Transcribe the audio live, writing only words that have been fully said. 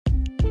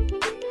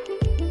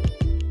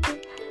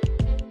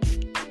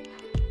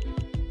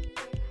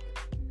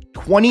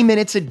20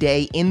 minutes a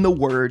day in the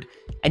Word,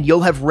 and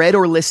you'll have read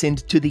or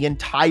listened to the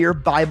entire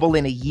Bible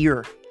in a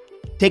year.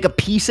 Take a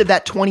piece of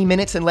that 20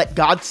 minutes and let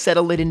God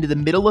settle it into the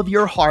middle of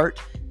your heart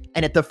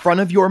and at the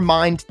front of your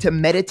mind to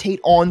meditate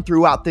on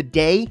throughout the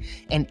day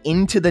and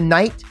into the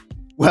night.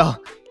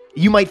 Well,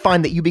 you might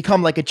find that you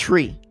become like a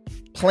tree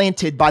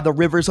planted by the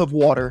rivers of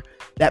water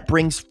that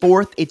brings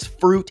forth its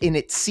fruit in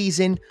its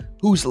season,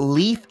 whose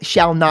leaf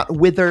shall not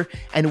wither,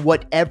 and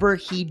whatever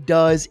he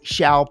does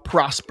shall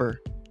prosper.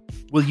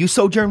 Will you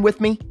sojourn with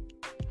me?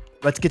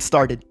 Let's get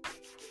started.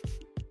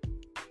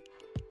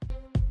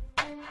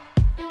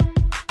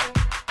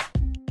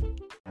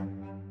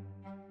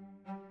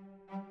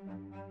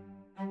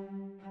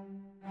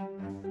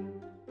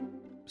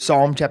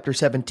 Psalm chapter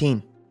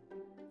 17.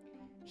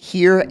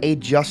 Hear a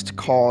just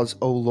cause,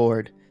 O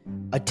Lord.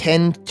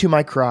 Attend to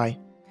my cry.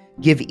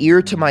 Give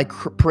ear to my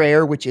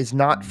prayer, which is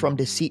not from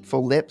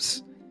deceitful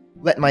lips.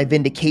 Let my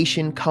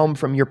vindication come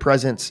from your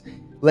presence.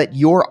 Let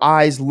your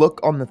eyes look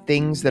on the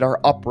things that are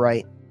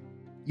upright.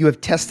 You have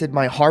tested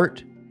my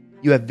heart.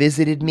 You have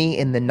visited me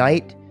in the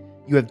night.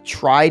 You have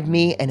tried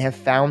me and have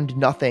found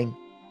nothing.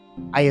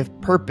 I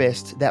have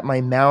purposed that my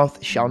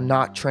mouth shall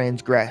not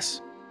transgress.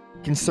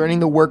 Concerning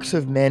the works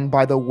of men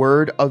by the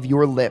word of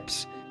your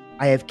lips,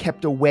 I have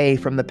kept away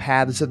from the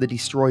paths of the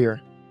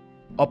destroyer.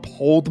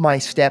 Uphold my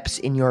steps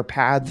in your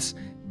paths,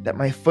 that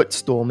my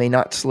footstool may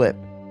not slip.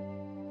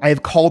 I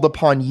have called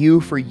upon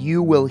you, for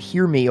you will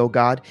hear me, O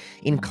God.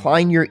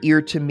 Incline your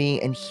ear to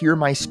me and hear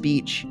my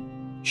speech.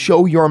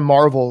 Show your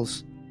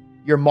marvels,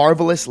 your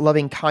marvelous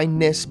loving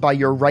kindness by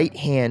your right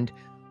hand,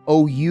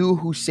 O you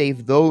who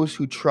save those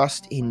who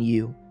trust in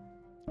you,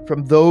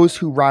 from those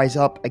who rise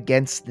up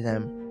against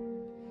them.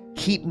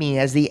 Keep me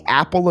as the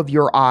apple of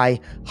your eye.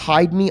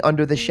 Hide me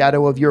under the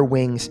shadow of your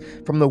wings,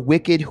 from the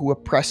wicked who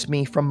oppress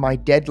me, from my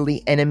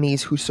deadly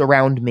enemies who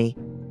surround me.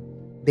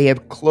 They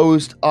have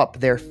closed up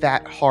their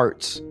fat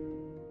hearts.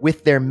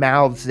 With their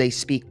mouths they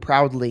speak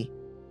proudly.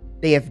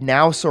 They have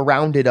now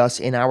surrounded us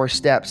in our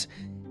steps.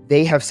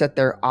 They have set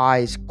their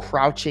eyes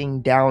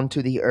crouching down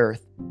to the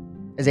earth.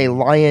 As a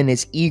lion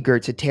is eager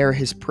to tear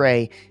his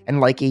prey, and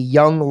like a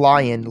young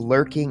lion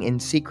lurking in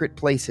secret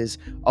places,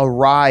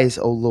 arise,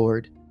 O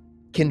Lord.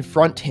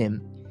 Confront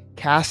him,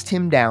 cast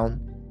him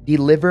down,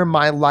 deliver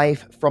my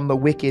life from the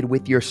wicked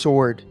with your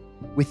sword,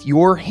 with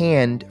your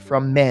hand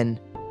from men,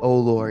 O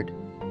Lord,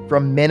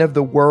 from men of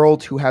the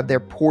world who have their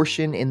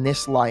portion in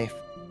this life,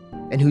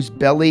 and whose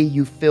belly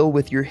you fill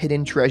with your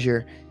hidden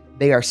treasure.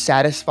 They are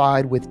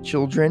satisfied with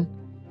children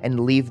and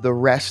leave the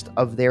rest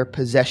of their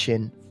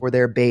possession for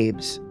their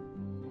babes.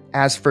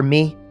 As for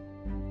me,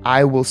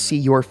 I will see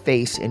your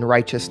face in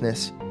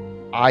righteousness.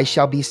 I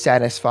shall be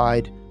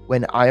satisfied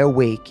when I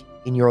awake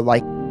in your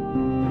light.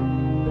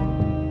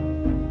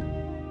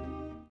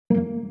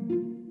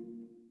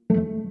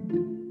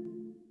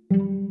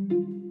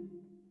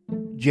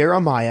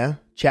 Jeremiah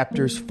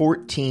chapters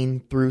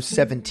 14 through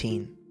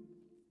 17.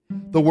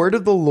 The word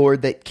of the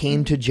Lord that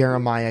came to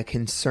Jeremiah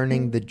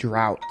concerning the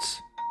droughts.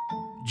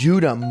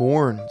 Judah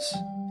mourns,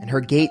 and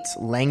her gates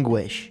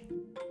languish.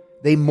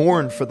 They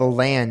mourn for the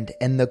land,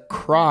 and the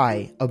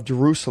cry of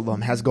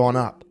Jerusalem has gone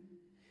up.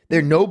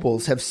 Their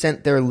nobles have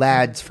sent their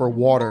lads for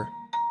water.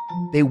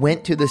 They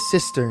went to the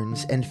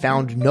cisterns and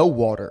found no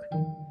water.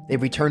 They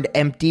returned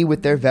empty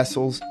with their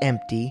vessels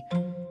empty.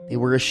 They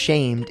were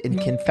ashamed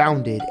and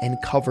confounded and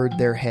covered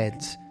their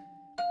heads.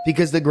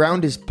 Because the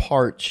ground is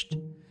parched,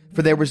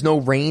 for there was no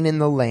rain in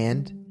the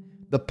land,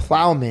 the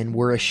plowmen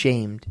were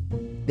ashamed.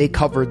 They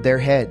covered their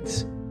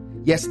heads.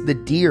 Yes, the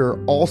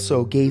deer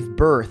also gave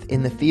birth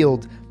in the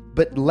field,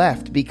 but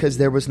left because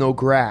there was no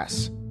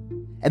grass.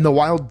 And the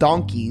wild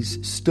donkeys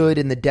stood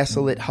in the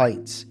desolate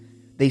heights.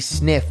 They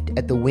sniffed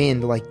at the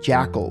wind like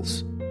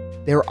jackals.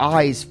 Their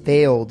eyes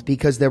failed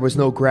because there was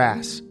no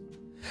grass.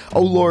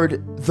 O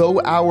Lord,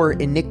 though our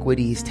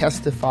iniquities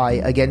testify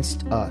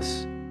against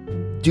us,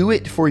 do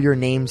it for your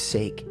name's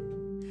sake.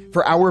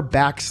 For our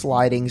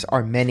backslidings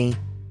are many.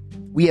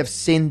 We have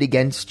sinned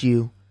against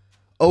you.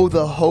 O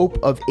the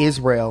hope of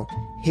Israel,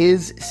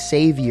 his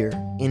Savior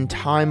in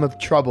time of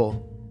trouble.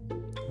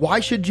 Why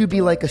should you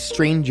be like a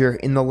stranger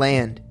in the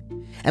land,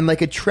 and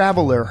like a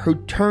traveler who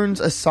turns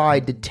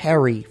aside to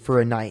tarry for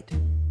a night?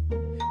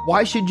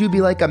 Why should you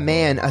be like a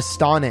man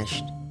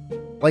astonished,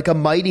 like a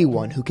mighty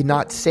one who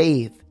cannot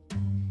save?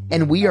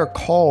 And we are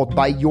called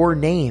by your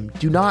name.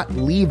 Do not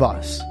leave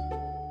us.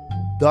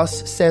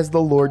 Thus says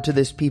the Lord to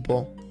this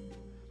people.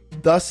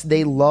 Thus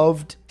they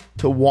loved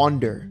to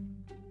wander.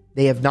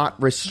 They have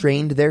not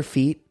restrained their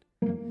feet.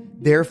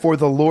 Therefore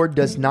the Lord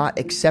does not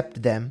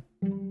accept them.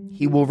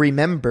 He will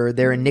remember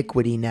their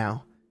iniquity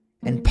now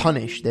and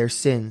punish their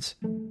sins.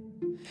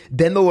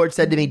 Then the Lord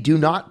said to me, do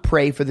not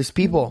pray for this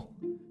people,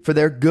 for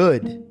their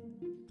good.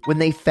 When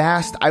they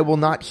fast, I will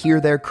not hear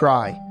their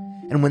cry.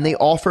 And when they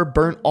offer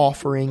burnt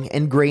offering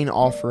and grain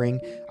offering,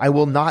 I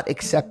will not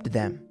accept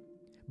them.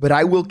 But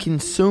I will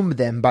consume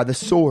them by the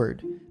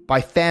sword,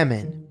 by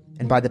famine,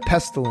 and by the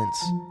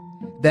pestilence.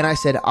 Then I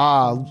said,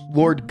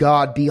 Lord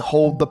God,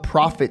 behold, the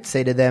prophets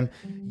say to them,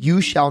 you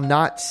shall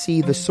not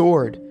see the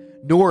sword,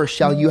 nor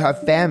shall you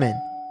have famine,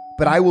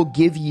 but I will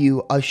give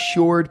you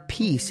assured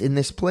peace in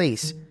this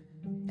place.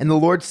 And the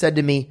Lord said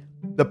to me,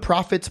 the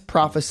prophets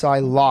prophesy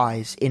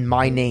lies in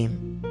my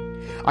name.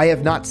 I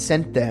have not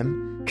sent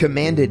them,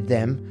 commanded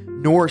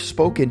them, nor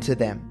spoken to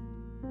them.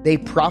 They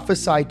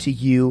prophesy to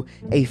you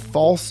a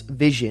false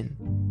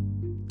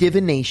vision,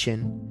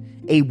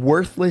 divination, a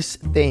worthless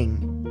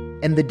thing,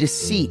 and the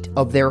deceit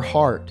of their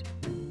heart.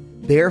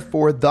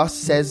 Therefore, thus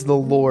says the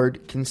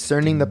Lord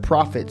concerning the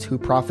prophets who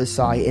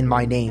prophesy in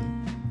my name,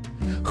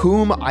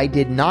 whom I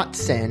did not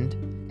send,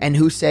 and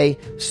who say,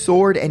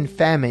 sword and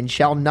famine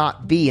shall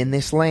not be in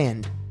this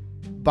land.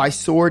 By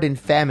sword and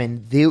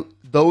famine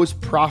those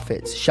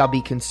prophets shall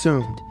be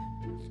consumed,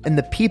 and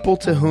the people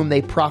to whom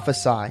they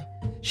prophesy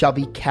shall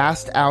be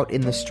cast out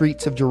in the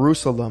streets of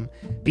Jerusalem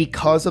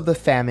because of the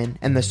famine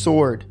and the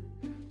sword.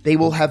 They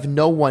will have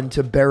no one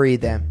to bury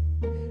them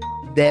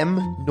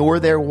nor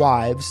their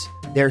wives,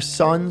 their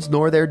sons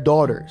nor their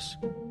daughters,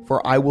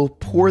 for I will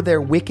pour their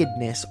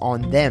wickedness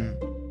on them.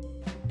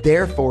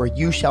 Therefore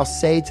you shall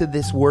say to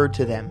this word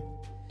to them,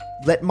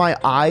 let my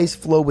eyes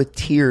flow with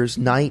tears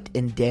night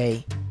and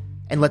day,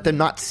 and let them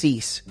not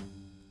cease.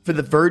 For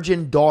the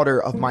virgin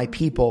daughter of my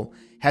people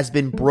has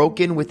been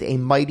broken with a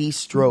mighty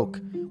stroke,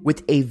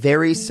 with a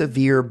very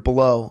severe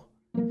blow.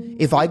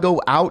 If I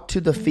go out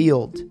to the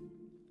field,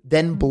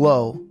 then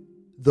blow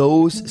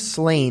those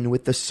slain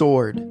with the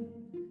sword.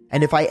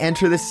 And if I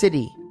enter the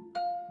city,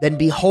 then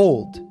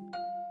behold,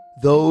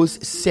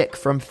 those sick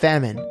from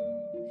famine.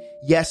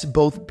 Yes,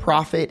 both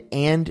prophet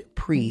and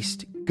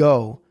priest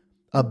go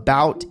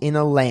about in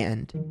a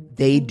land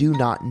they do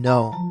not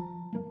know.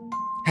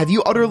 Have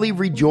you utterly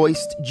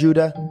rejoiced,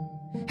 Judah?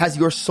 Has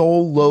your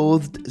soul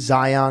loathed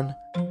Zion?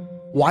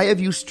 Why have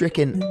you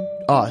stricken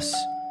us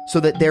so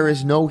that there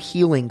is no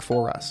healing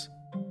for us?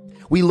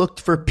 We looked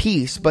for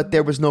peace, but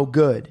there was no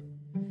good,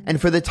 and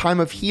for the time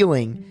of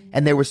healing,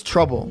 and there was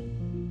trouble.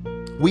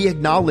 We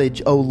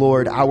acknowledge, O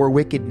Lord, our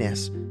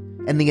wickedness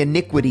and the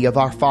iniquity of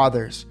our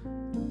fathers,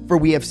 for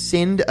we have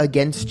sinned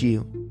against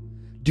you.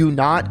 Do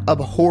not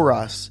abhor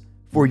us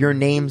for your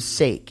name's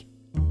sake.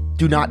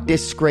 Do not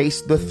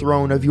disgrace the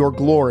throne of your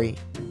glory.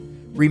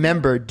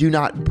 Remember, do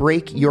not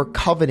break your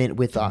covenant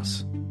with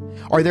us.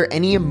 Are there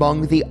any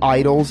among the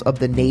idols of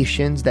the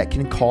nations that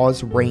can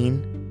cause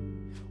rain?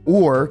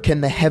 Or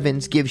can the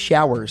heavens give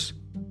showers?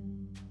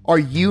 Are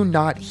you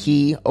not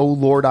he, O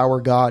Lord our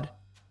God?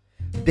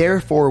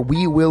 Therefore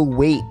we will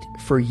wait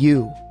for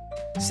you,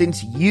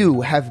 since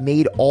you have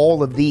made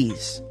all of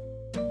these.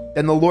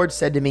 Then the Lord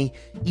said to me,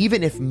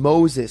 even if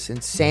Moses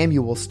and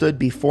Samuel stood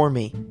before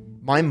me,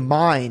 my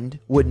mind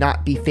would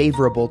not be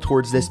favorable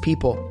towards this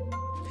people.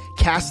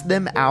 Cast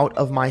them out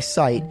of my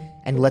sight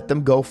and let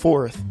them go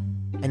forth.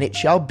 And it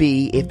shall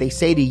be, if they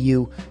say to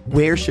you,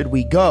 where should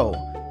we go?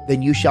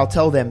 Then you shall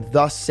tell them,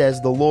 thus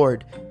says the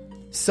Lord,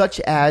 such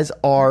as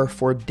are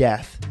for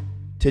death,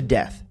 to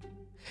death,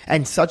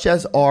 and such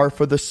as are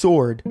for the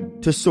sword,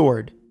 to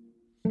sword,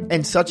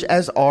 and such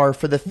as are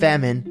for the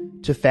famine,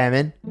 to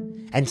famine,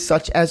 and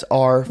such as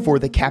are for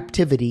the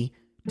captivity,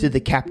 to the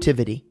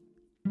captivity.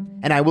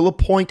 And I will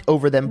appoint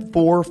over them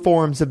 4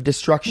 forms of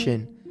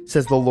destruction,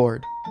 says the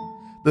Lord.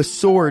 The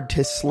sword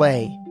to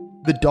slay,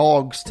 the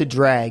dogs to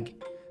drag,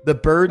 the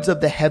birds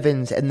of the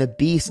heavens and the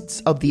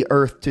beasts of the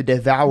earth to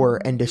devour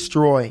and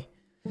destroy.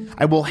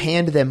 I will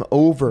hand them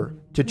over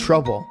to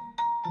trouble,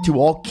 to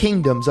all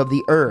kingdoms of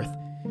the earth,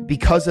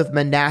 because of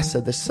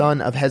Manasseh the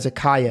son of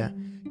Hezekiah,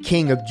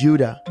 king of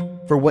Judah,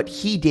 for what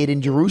he did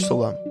in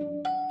Jerusalem.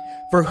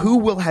 For who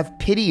will have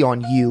pity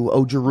on you,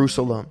 O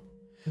Jerusalem?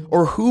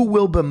 Or who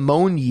will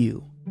bemoan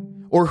you?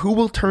 Or who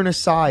will turn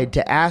aside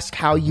to ask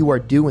how you are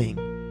doing?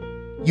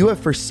 You have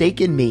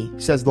forsaken me,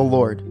 says the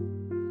Lord.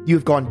 You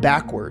have gone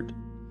backward.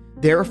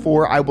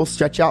 Therefore I will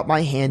stretch out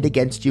my hand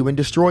against you and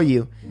destroy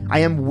you. I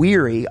am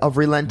weary of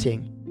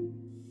relenting.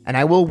 And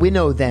I will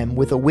winnow them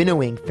with a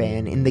winnowing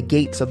fan in the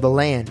gates of the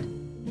land.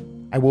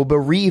 I will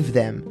bereave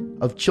them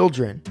of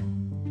children.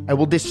 I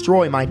will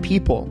destroy my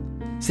people,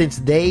 since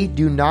they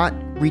do not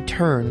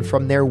return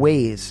from their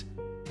ways.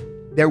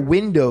 Their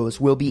windows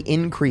will be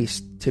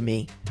increased to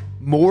me,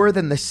 more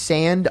than the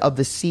sand of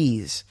the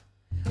seas.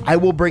 I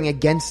will bring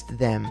against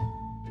them,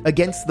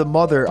 against the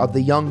mother of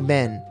the young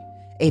men,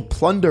 a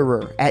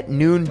plunderer at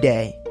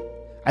noonday.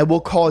 I will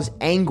cause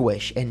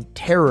anguish and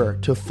terror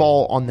to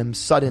fall on them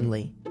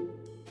suddenly.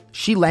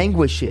 She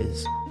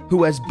languishes,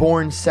 who has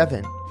borne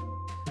 7.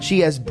 She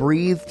has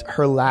breathed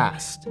her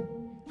last.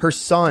 Her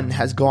sun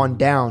has gone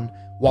down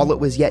while it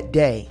was yet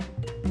day.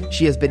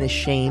 She has been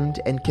ashamed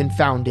and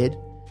confounded,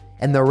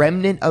 and the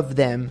remnant of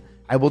them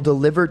I will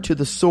deliver to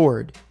the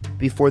sword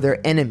before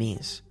their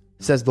enemies,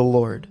 says the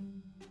Lord.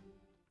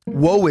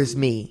 Woe is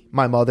me,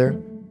 my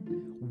mother,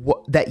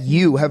 that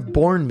you have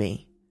borne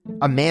me,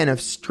 a man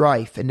of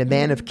strife and a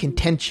man of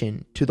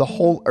contention to the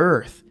whole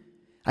earth.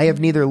 I have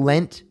neither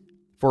lent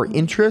for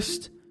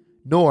interest,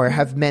 nor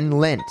have men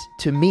lent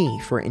to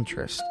me for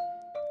interest.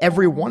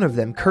 Every one of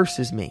them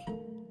curses me.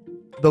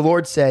 The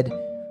Lord said,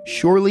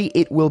 surely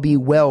it will be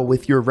well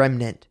with your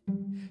remnant.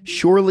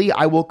 Surely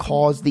I will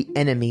cause the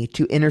enemy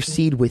to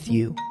intercede with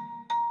you.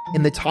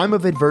 In the time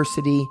of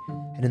adversity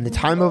and in the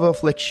time of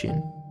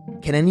affliction,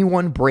 can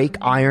anyone break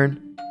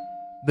iron?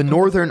 The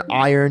northern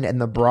iron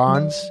and the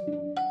bronze?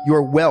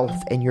 Your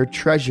wealth and your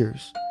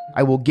treasures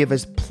I will give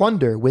as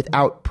plunder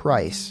without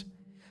price,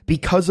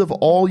 because of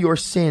all your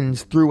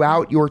sins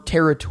throughout your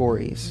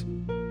territories.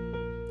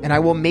 And I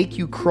will make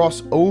you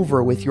cross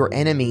over with your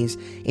enemies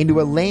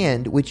into a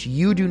land which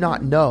you do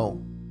not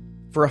know.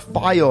 For a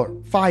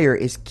fire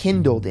is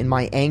kindled in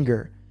my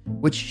anger,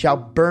 which shall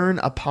burn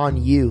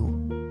upon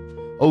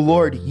you. O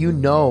Lord, you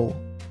know,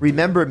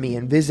 remember me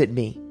and visit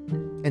me,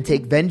 and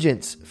take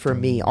vengeance for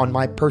me on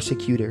my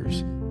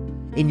persecutors.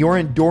 In your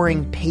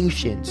enduring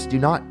patience, do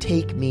not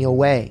take me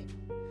away.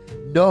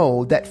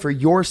 Know that for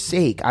your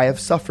sake I have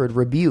suffered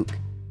rebuke.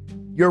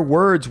 Your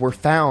words were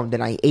found,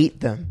 and I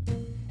ate them.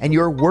 And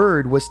your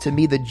word was to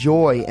me the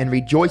joy and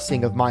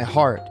rejoicing of my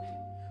heart.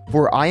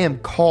 For I am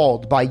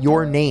called by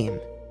your name,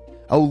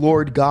 O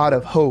Lord God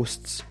of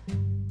hosts.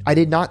 I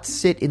did not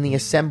sit in the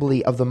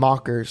assembly of the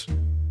mockers,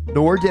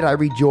 nor did I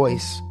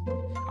rejoice.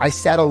 I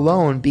sat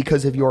alone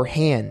because of your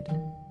hand,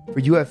 for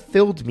you have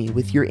filled me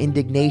with your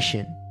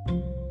indignation.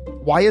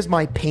 Why is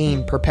my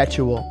pain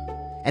perpetual,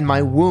 and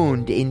my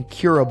wound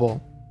incurable,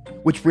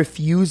 which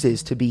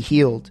refuses to be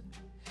healed?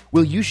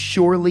 Will you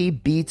surely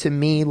be to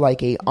me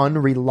like an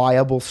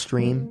unreliable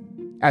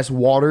stream, as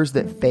waters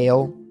that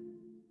fail?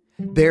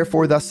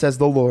 Therefore thus says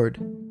the Lord,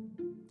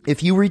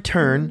 if you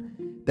return,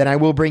 then I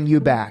will bring you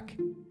back.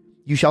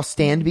 You shall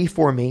stand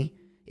before me,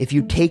 if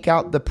you take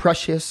out the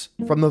precious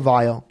from the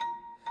vial.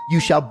 You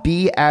shall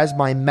be as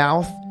my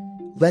mouth,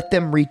 let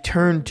them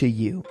return to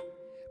you,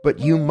 but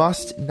you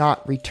must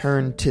not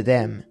return to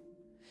them.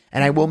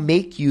 And I will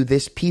make you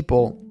this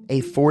people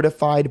a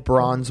fortified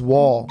bronze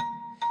wall,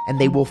 and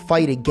they will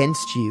fight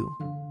against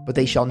you, but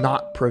they shall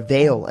not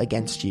prevail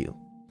against you.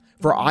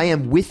 For I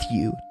am with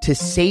you to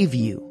save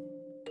you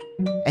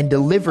and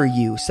deliver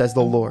you, says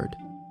the Lord.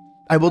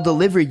 I will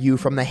deliver you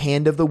from the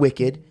hand of the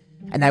wicked,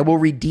 and I will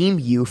redeem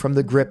you from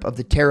the grip of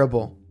the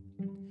terrible.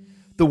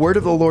 The word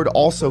of the Lord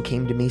also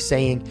came to me,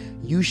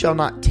 saying, You shall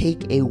not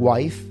take a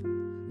wife,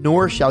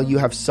 nor shall you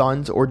have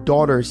sons or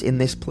daughters in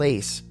this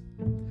place.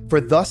 For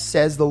thus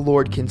says the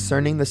Lord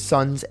concerning the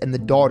sons and the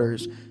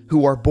daughters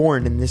who are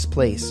born in this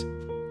place,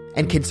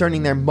 and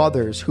concerning their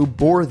mothers who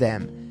bore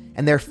them,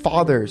 and their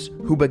fathers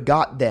who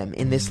begot them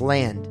in this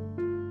land.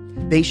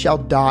 They shall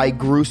die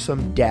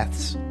gruesome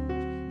deaths.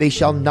 They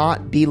shall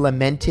not be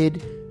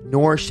lamented,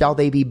 nor shall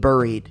they be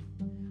buried,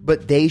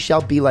 but they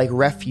shall be like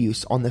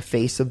refuse on the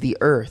face of the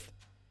earth.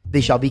 They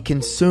shall be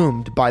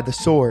consumed by the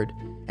sword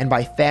and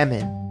by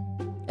famine,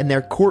 and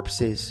their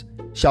corpses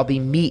shall be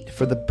meat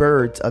for the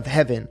birds of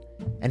heaven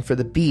and for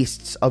the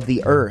beasts of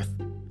the earth.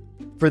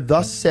 For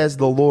thus says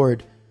the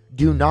Lord,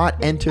 do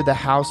not enter the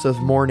house of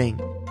mourning,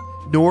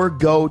 nor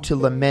go to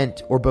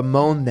lament or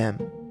bemoan them.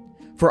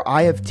 For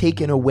I have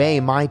taken away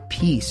my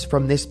peace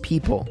from this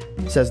people,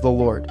 says the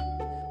Lord.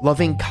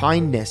 Loving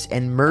kindness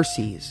and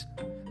mercies,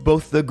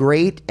 both the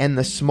great and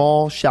the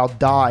small shall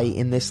die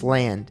in this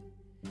land.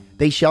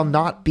 They shall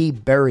not be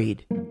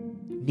buried,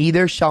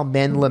 neither shall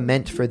men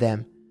lament for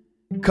them,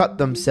 cut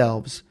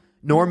themselves,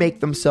 nor make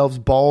themselves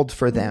bald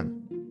for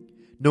them.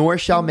 Nor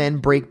shall men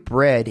break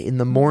bread in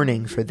the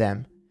morning for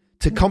them,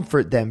 to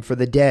comfort them for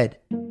the dead.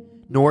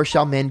 Nor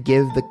shall men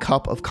give the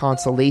cup of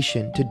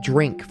consolation to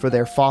drink for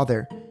their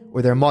father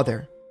or their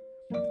mother.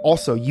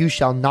 Also you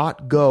shall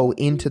not go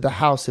into the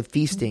house of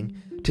feasting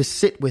to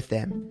sit with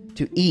them,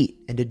 to eat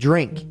and to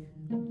drink.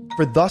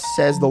 For thus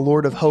says the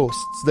Lord of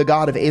hosts, the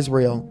God of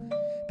Israel,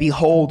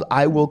 Behold,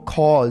 I will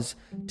cause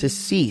to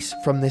cease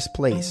from this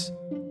place,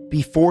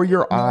 before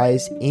your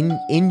eyes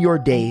in your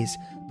days,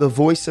 the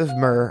voice of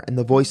myrrh and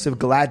the voice of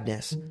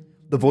gladness,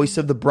 the voice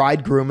of the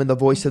bridegroom and the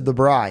voice of the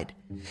bride.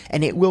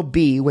 And it will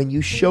be when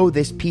you show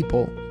this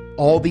people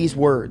all these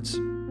words,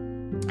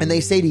 and they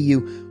say to you,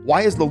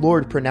 Why has the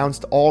Lord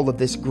pronounced all of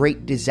this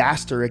great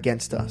disaster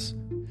against us?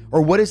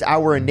 Or what is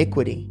our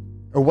iniquity?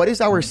 Or what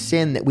is our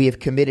sin that we have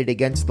committed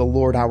against the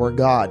Lord our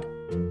God?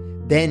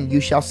 Then you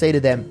shall say to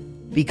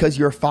them, Because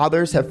your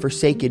fathers have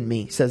forsaken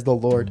me, says the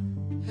Lord.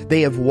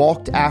 They have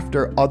walked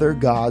after other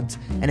gods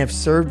and have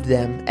served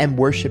them and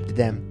worshipped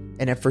them,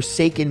 and have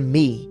forsaken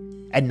me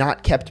and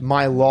not kept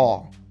my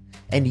law.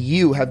 And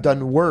you have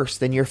done worse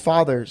than your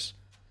fathers.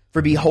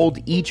 For behold,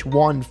 each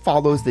one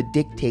follows the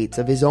dictates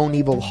of his own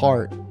evil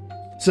heart,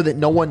 so that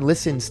no one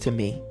listens to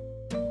me.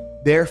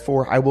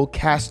 Therefore I will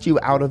cast you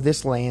out of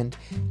this land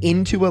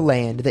into a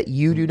land that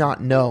you do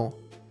not know,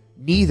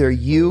 neither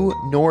you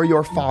nor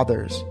your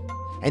fathers.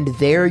 And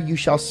there you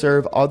shall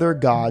serve other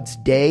gods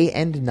day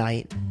and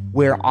night,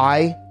 where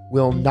I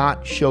will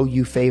not show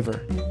you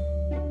favor.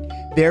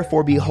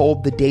 Therefore,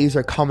 behold, the days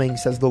are coming,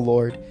 says the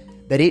Lord,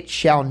 that it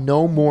shall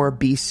no more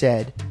be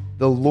said,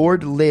 The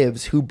Lord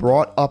lives who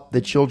brought up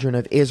the children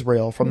of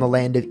Israel from the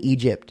land of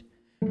Egypt.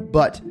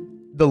 But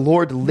the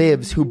Lord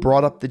lives who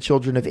brought up the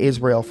children of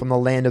Israel from the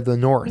land of the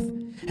north,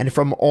 and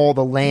from all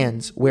the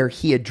lands where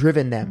he had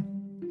driven them.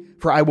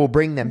 for I will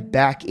bring them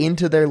back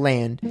into their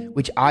land,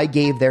 which I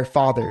gave their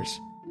fathers.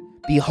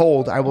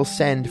 Behold, I will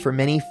send for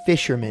many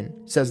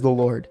fishermen, says the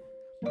Lord,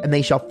 and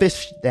they shall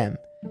fish them.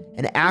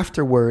 And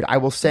afterward I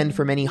will send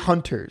for many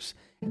hunters,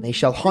 and they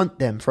shall hunt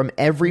them from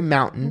every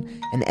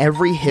mountain and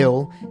every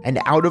hill and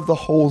out of the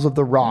holes of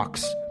the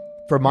rocks.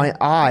 For my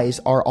eyes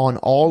are on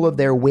all of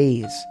their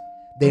ways.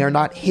 They are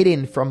not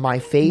hidden from my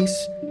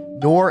face,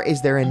 nor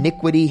is their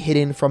iniquity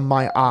hidden from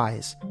my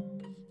eyes.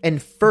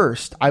 And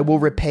first I will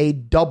repay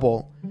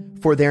double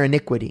for their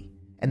iniquity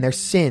and their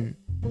sin,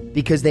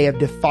 because they have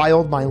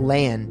defiled my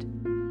land.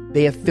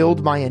 They have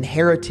filled my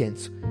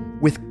inheritance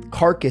with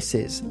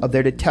carcasses of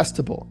their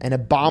detestable and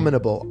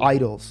abominable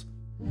idols.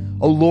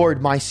 O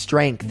Lord, my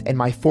strength and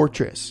my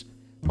fortress,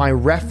 my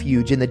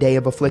refuge in the day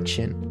of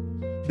affliction.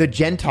 The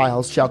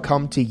Gentiles shall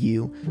come to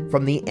you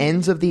from the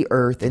ends of the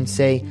earth and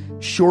say,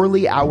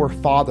 surely our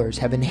fathers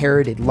have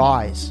inherited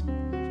lies,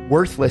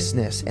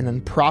 worthlessness, and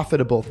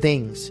unprofitable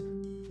things.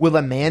 Will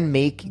a man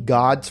make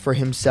gods for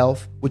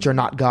himself, which are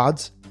not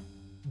gods?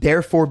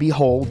 Therefore,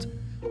 behold,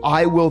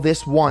 I will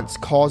this once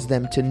cause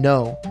them to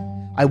know.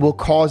 I will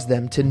cause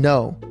them to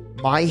know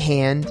my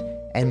hand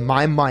and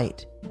my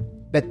might,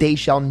 that they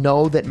shall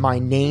know that my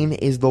name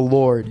is the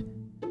Lord.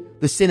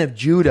 The sin of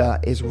Judah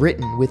is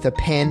written with a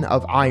pen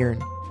of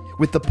iron.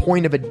 With the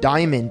point of a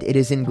diamond it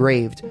is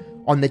engraved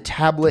on the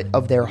tablet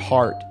of their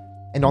heart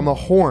and on the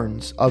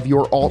horns of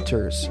your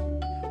altars.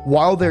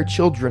 While their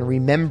children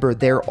remember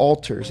their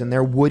altars and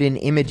their wooden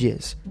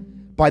images,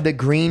 by the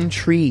green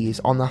trees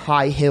on the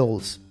high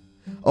hills,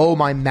 O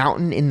my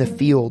mountain in the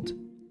field,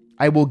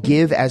 I will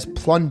give as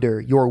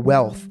plunder your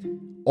wealth,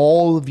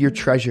 all of your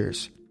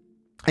treasures,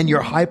 and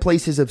your high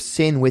places of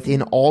sin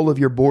within all of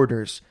your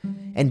borders.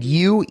 And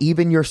you,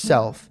 even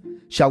yourself,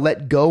 shall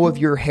let go of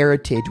your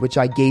heritage which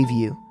I gave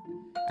you.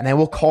 And I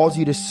will cause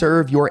you to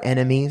serve your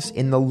enemies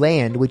in the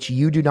land which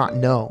you do not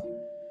know.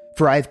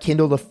 For I have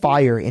kindled a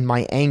fire in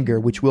my anger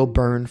which will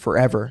burn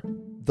forever.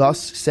 Thus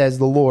says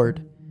the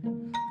Lord.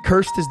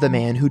 Cursed is the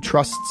man who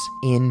trusts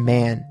in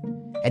man,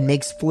 and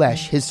makes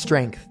flesh his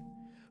strength,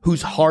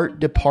 whose heart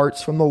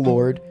departs from the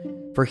Lord,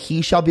 for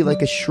he shall be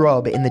like a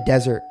shrub in the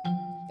desert,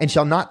 and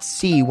shall not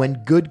see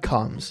when good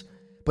comes,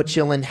 but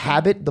shall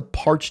inhabit the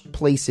parched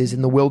places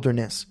in the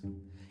wilderness,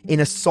 in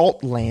a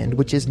salt land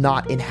which is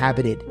not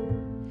inhabited.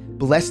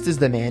 Blessed is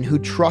the man who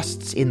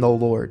trusts in the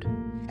Lord,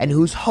 and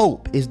whose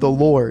hope is the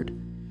Lord.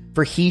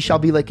 For he shall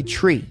be like a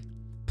tree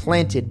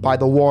planted by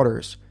the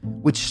waters,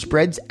 which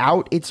spreads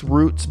out its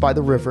roots by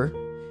the river,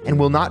 and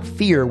will not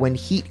fear when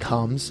heat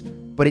comes,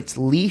 but its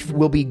leaf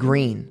will be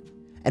green,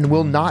 and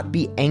will not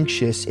be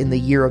anxious in the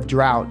year of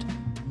drought,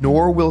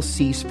 nor will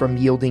cease from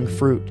yielding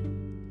fruit.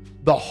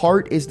 The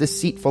heart is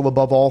deceitful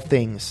above all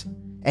things,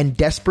 and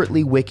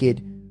desperately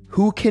wicked.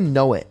 Who can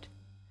know it?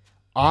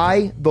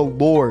 I, the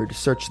Lord,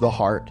 search the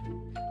heart.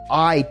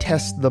 I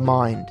test the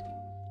mind,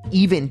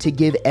 even to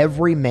give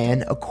every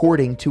man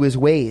according to his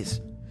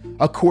ways,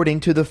 according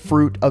to the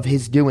fruit of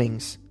his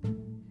doings.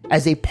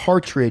 As a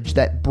partridge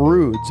that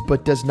broods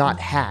but does not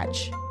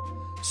hatch,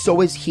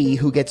 so is he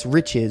who gets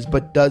riches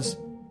but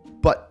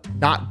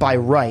not by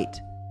right.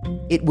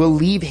 It will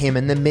leave him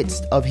in the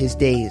midst of his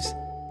days,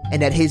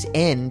 and at his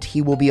end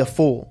he will be a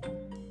fool.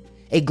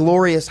 A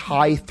glorious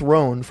high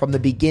throne from the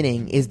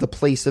beginning is the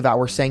place of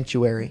our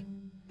sanctuary.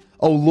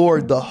 O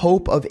Lord, the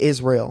hope of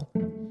Israel,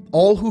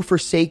 all who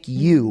forsake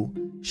you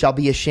shall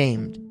be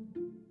ashamed.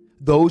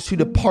 Those who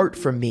depart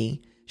from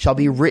me shall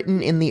be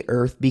written in the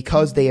earth,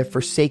 because they have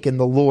forsaken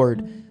the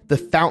Lord, the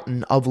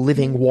fountain of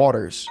living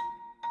waters.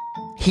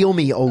 Heal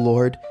me, O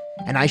Lord,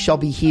 and I shall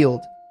be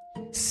healed.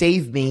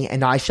 Save me,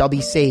 and I shall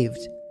be saved,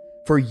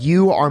 for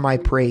you are my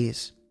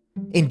praise.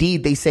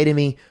 Indeed, they say to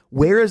me,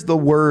 where is the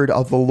word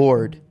of the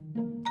Lord?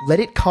 Let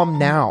it come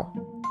now.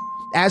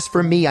 As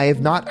for me, I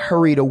have not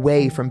hurried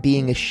away from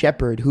being a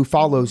shepherd who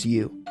follows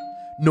you,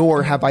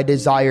 nor have I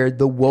desired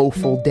the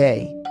woeful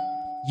day.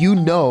 You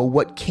know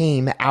what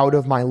came out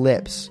of my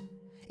lips.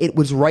 It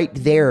was right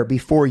there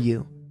before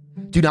you.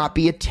 Do not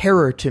be a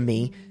terror to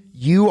me.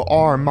 You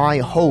are my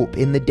hope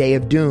in the day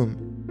of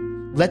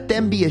doom. Let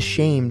them be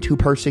ashamed who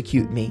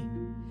persecute me,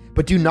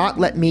 but do not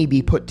let me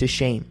be put to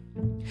shame.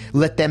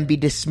 Let them be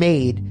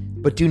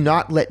dismayed, but do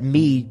not let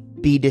me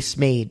be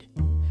dismayed.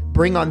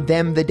 Bring on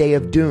them the day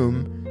of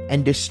doom,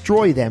 and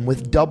destroy them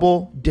with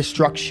double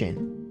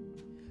destruction.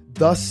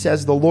 Thus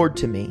says the Lord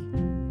to me,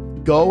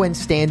 go and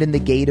stand in the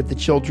gate of the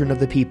children of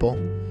the people,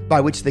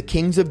 by which the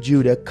kings of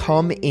Judah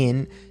come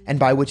in and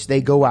by which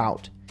they go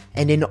out,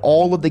 and in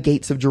all of the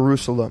gates of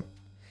Jerusalem,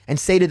 and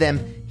say to them,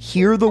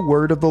 hear the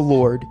word of the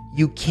Lord,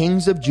 you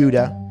kings of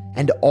Judah,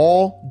 and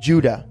all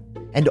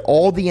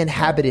the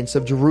inhabitants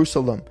of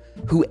Jerusalem,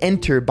 who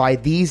enter by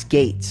these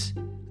gates.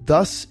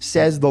 Thus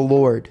says the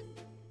Lord,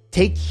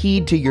 take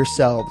heed to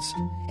yourselves,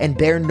 and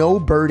bear no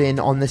burden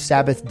on the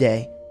Sabbath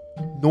day,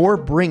 nor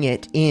bring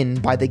it in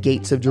by the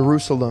gates of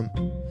Jerusalem,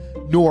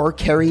 nor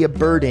carry a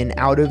burden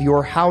out of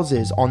your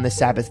houses on the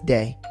Sabbath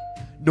day,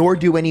 nor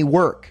do any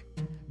work,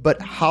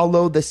 but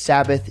hallow the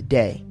Sabbath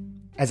day,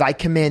 as I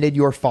commanded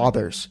your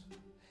fathers.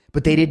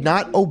 But they did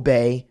not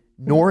obey,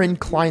 nor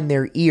incline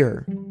their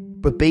ear,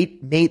 but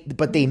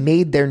they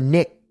made their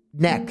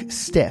neck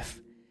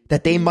stiff,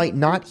 that they might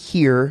not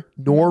hear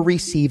nor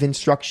receive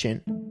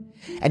instruction.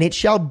 And it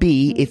shall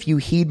be, if you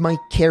heed my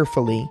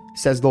carefully,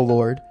 says the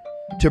Lord,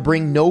 to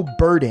bring no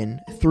burden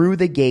through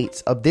the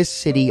gates of this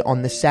city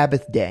on the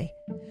Sabbath day,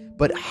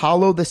 but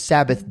hallow the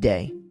Sabbath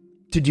day,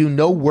 to do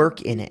no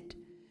work in it.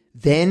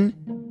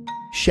 Then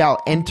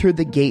shall enter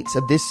the gates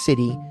of this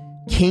city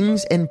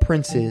kings and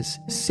princes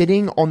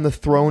sitting on the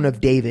throne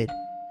of David,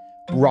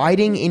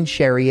 riding in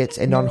chariots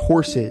and on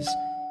horses,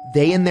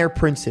 they and their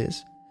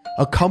princes,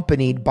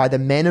 accompanied by the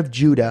men of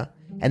Judah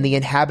and the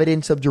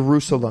inhabitants of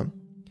Jerusalem.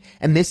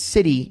 And this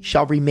city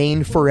shall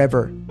remain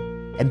forever.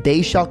 And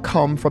they shall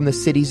come from the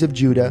cities of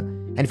Judah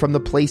and from the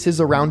places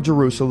around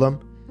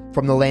Jerusalem,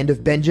 from the land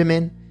of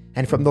Benjamin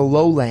and from the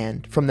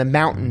lowland, from the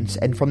mountains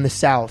and from the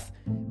south,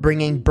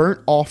 bringing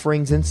burnt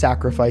offerings and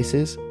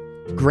sacrifices,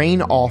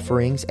 grain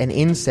offerings and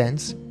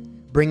incense,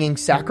 bringing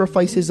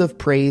sacrifices of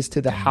praise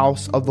to the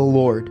house of the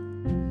Lord.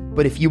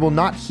 But if you will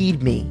not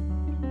heed me,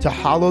 to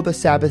hallow the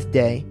Sabbath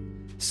day,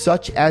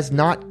 such as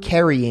not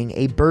carrying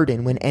a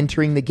burden when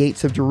entering the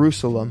gates of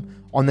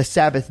Jerusalem on the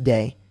Sabbath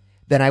day,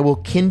 then I will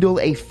kindle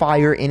a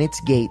fire in its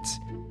gates,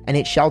 and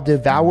it shall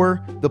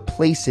devour the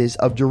places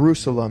of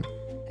Jerusalem,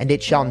 and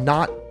it shall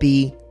not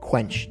be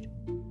quenched.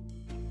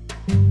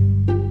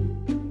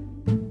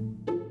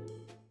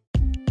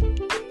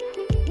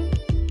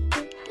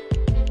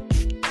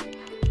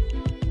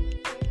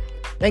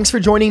 Thanks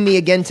for joining me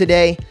again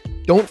today.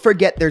 Don't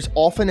forget there's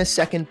often a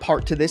second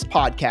part to this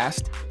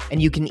podcast,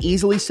 and you can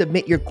easily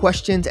submit your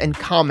questions and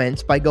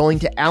comments by going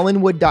to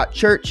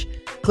allenwood.church,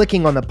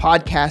 clicking on the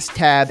podcast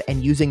tab,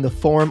 and using the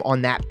form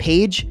on that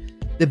page.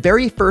 The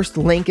very first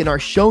link in our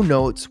show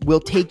notes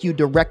will take you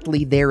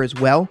directly there as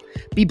well.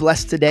 Be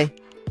blessed today.